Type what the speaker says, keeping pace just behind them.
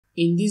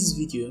In this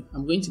video,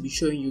 I'm going to be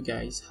showing you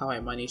guys how I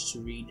managed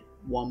to read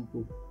one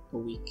book a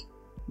week.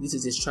 This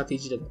is a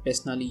strategy that I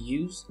personally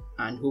use,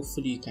 and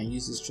hopefully you can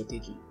use this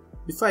strategy.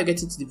 Before I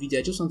get into the video,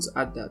 I just want to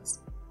add that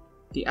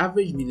the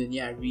average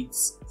millionaire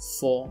reads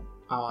 4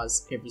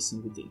 hours every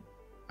single day,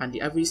 and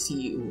the average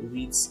CEO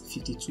reads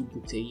 52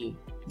 books a year.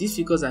 These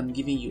figures I'm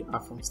giving you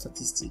are from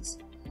statistics.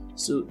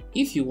 So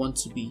if you want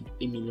to be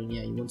a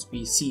millionaire, you want to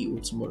be a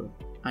CEO tomorrow,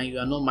 and you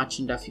are not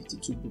matching that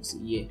 52 books a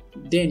year,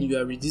 then you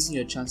are reducing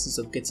your chances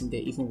of getting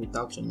there even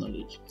without your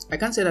knowledge. I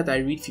can't say that I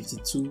read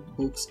 52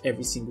 books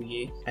every single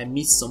year. I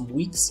miss some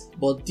weeks,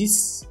 but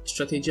this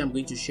strategy I'm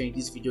going to share in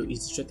this video is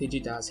the strategy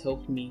that has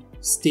helped me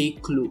stay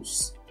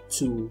close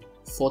to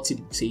 40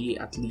 books a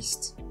year at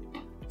least.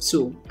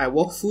 So I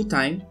work full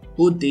time,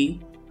 both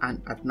day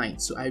and at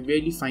night, so I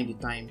rarely find the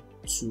time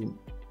to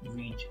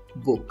read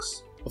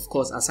books, of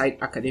course aside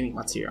academic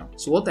material.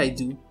 So what I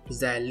do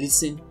is that I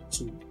listen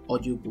to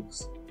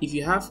audiobooks. If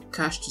you have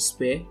cash to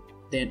spare,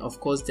 then of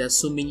course there are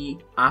so many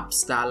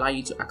apps that allow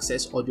you to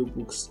access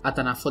audiobooks at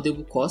an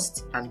affordable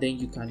cost, and then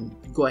you can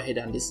go ahead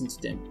and listen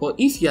to them. But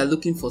if you are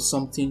looking for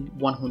something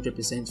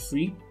 100%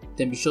 free,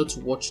 then be sure to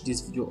watch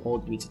this video all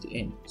the way to the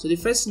end. So the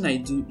first thing I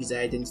do is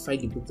I identify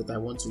the book that I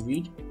want to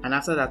read, and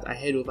after that I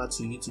head over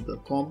to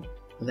youtube.com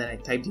and then I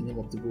type the name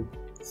of the book.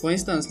 For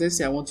instance, let's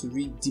say I want to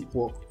read Deep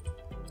Work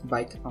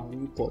by Cal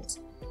Newport.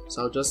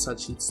 So I'll just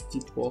search it,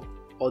 Deep Work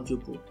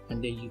audiobook,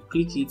 and then you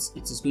click it.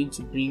 It is going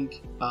to bring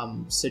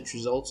search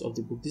results of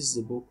the book. This is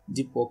the book,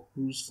 Deep Work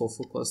Rules for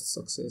Focused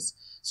Success.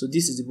 So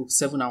this is the book,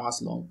 7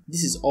 hours long.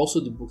 This is also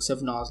the book,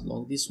 7 hours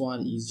long. This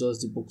one is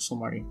just the book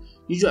summary.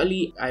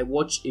 Usually I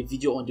watch a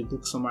video on the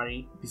book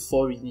summary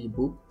before reading the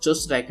book,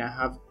 just so that I can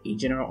have a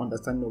general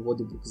understanding of what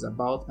the book is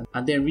about,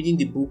 and then reading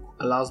the book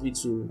allows me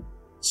to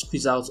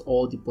squeeze out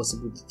all the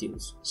possible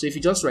details. So if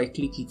you just right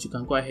click it, you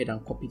can go ahead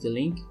and copy the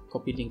link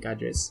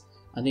address,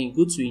 and then you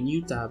go to a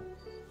new tab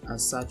and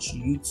search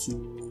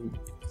YouTube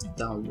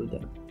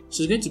downloader.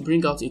 So it's going to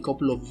bring out a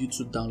couple of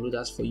YouTube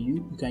downloaders for you.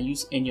 You can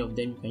use any of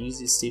them. You can use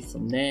this Save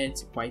from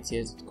Net,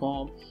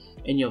 whiteheads.com,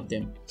 any of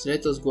them. So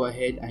let us go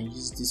ahead and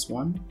use this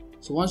one.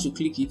 So once you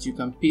click it, you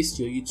can paste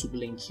your YouTube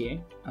link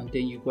here, and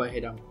then you go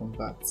ahead and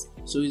convert.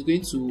 So it's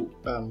going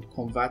to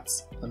convert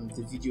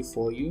the video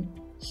for you.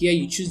 Here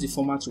you choose the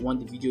format you want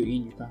the video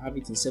in. You can have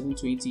it in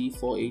 720,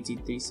 480,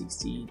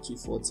 360,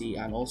 240,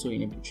 and also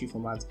in MP3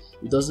 format.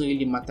 It doesn't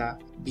really matter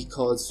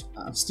because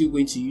I'm still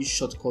going to use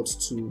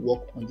shortcuts to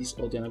work on this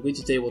audio, and I'm going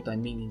to tell you what I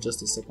mean in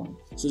just a second.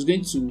 So it's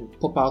going to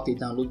pop out a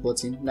download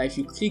button. Now if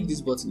you click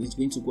this button, it's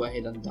going to go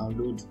ahead and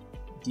download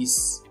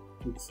this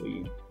book for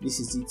you. This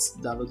is it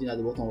downloading at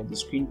the bottom of the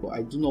screen, but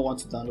I do not want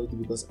to download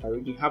it because I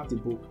already have the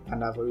book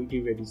and I've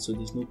already read it, so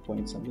there's no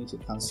point. So I'm going to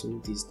cancel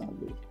this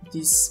download.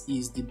 This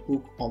is the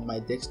book on my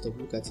desktop.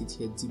 Look at it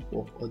here, Deep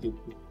Work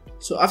audiobook.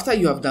 So after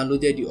you have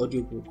downloaded the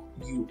audiobook,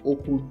 you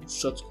open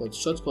Shortcut.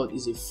 Shortcut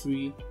is a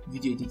free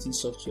video editing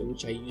software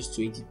which I use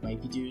to edit my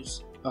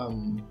videos.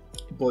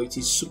 But it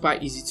is super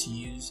easy to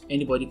use.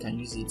 Anybody can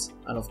use it,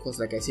 and of course,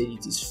 like I said,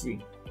 it is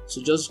free.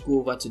 So just go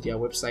over to their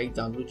website,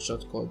 download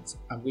Shortcut.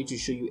 I'm going to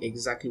show you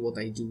exactly what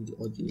I do with the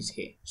audios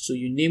here. So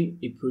you name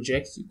a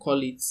project, you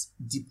call it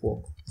Deep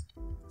Work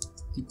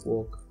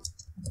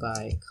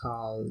by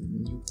Cal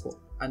Newport,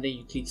 and then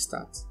you click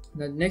start.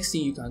 Now the next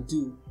thing you can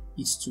do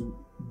is to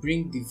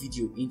bring the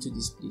video into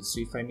this place. So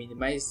if I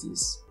minimize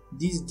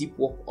this Deep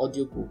Work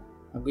audiobook,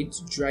 I'm going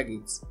to drag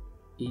it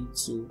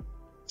into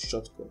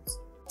Shortcut.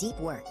 Deep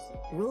Work,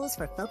 Rules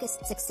for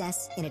Focused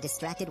Success in a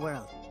Distracted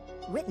World.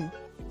 Written.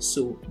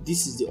 So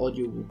this is the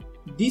audiobook.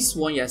 This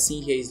one you're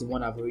seeing here is the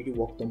one I've already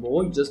worked on, but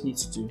what you just need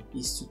to do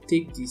is to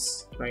take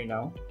this right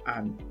now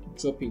and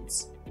drop it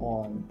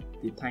on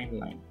the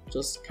timeline.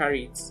 Just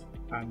carry it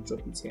and drop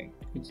it here.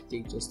 It's going to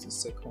take just a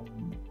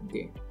second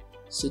there.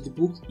 So the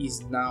book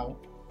is now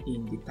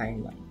in the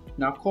timeline.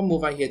 Now come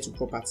over here to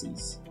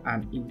properties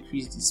and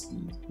increase the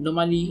speed.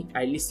 Normally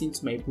I listen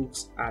to my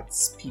books at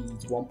speed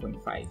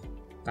 1.5.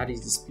 That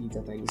is the speed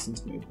that I listen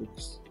to my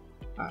books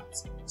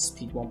at,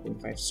 speed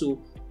 1.5.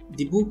 So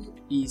the book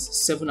is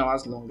 7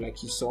 hours long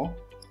like you saw,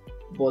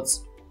 but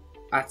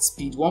at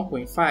speed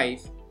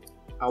 1.5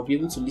 I'll be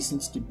able to listen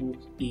to the book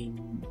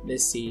in,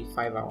 let's say,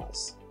 5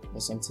 hours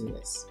or something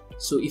less.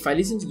 So if I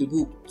listen to the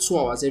book 2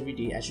 hours every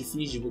day, I should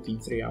finish the book in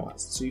 3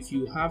 hours. So if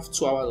you have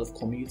 2 hours of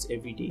commute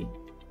every day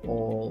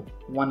or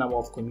 1 hour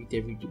of commute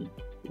every day,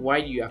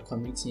 while you are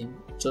commuting,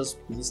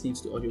 just be listening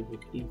to the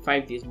audiobook. In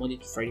 5 days, Monday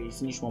to Friday, you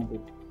finish one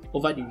book.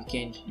 Over the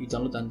weekend, you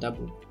download another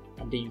book,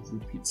 and then you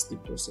repeat the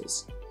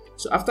process.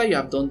 So after you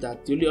have done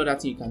that, the only other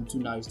thing you can do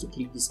now is to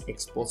click this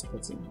export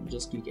button. You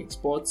just click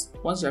export.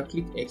 Once you have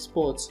clicked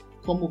export,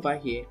 come over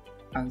here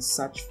and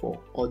search for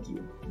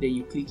audio. Then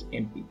you click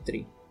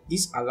MP3.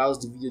 This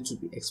allows the video to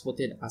be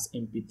exported as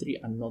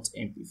MP3 and not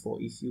MP4.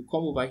 If you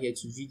come over here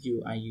to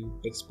video and you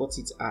export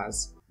it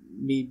as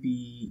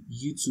maybe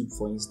YouTube,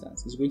 for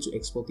instance, it's going to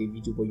export a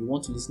video, but you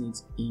want to listen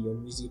it in your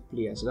music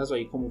player. So that's why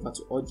you come over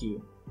to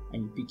audio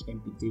and you pick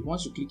MP3.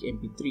 Once you click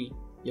MP3,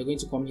 you're going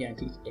to come here and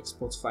click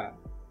export file.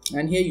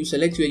 And here you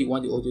select where you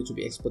want the audio to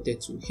be exported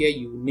to. Here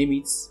you name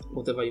it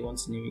whatever you want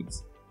to name it,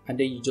 and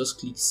then you just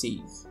click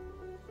save.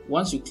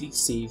 Once you click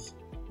save,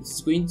 it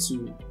is going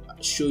to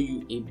show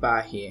you a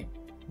bar here.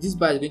 This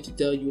bar is going to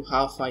tell you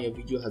how far your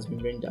video has been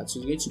rendered. So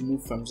it's going to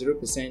move from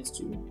 0%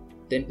 to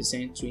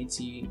 10%,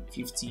 20,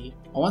 50,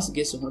 and once it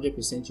gets to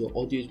 100%, your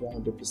audio is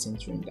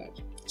 100%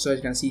 rendered. So as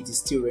you can see, it is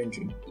still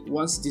rendering.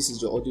 Once this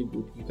is your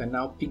audiobook, you can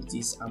now pick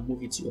this and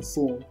move it to your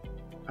phone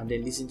and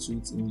then listen to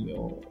it in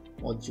your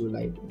audio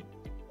library.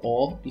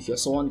 Or if you're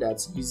someone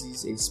that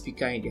uses a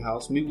speaker in the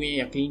house, maybe when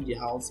you're cleaning the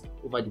house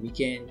over the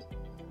weekend,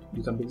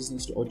 you can be listening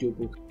to the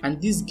audiobook.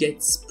 And this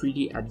gets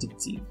pretty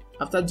addictive.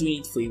 After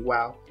doing it for a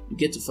while, you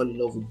get to fall in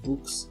love with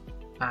books,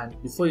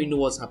 and before you know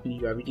what's happening,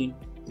 you are reading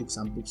books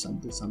and books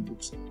and books and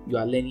books. You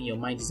are learning, your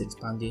mind is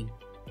expanding,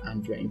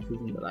 and you are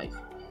improving your life.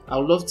 I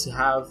would love to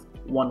have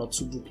 1 or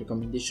 2 book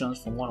recommendations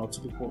from 1 or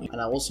 2 people, and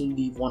I'll also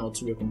leave 1 or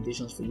 2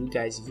 recommendations for you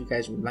guys if you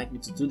guys would like me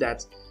to do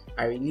that.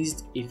 I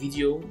released a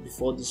video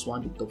before this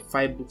one, the top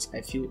 5 books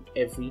I feel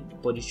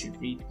everybody should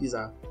read. These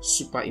are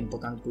super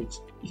important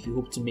books if you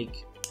hope to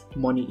make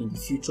money in the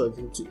future, if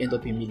you hope to end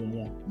up a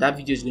millionaire. That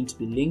video is going to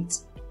be linked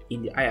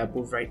in the eye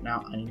above right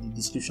now and in the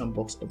description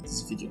box of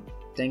this video.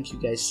 Thank you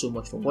guys so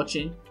much for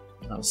watching,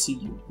 and I'll see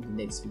you in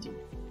the next video.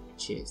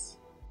 Cheers.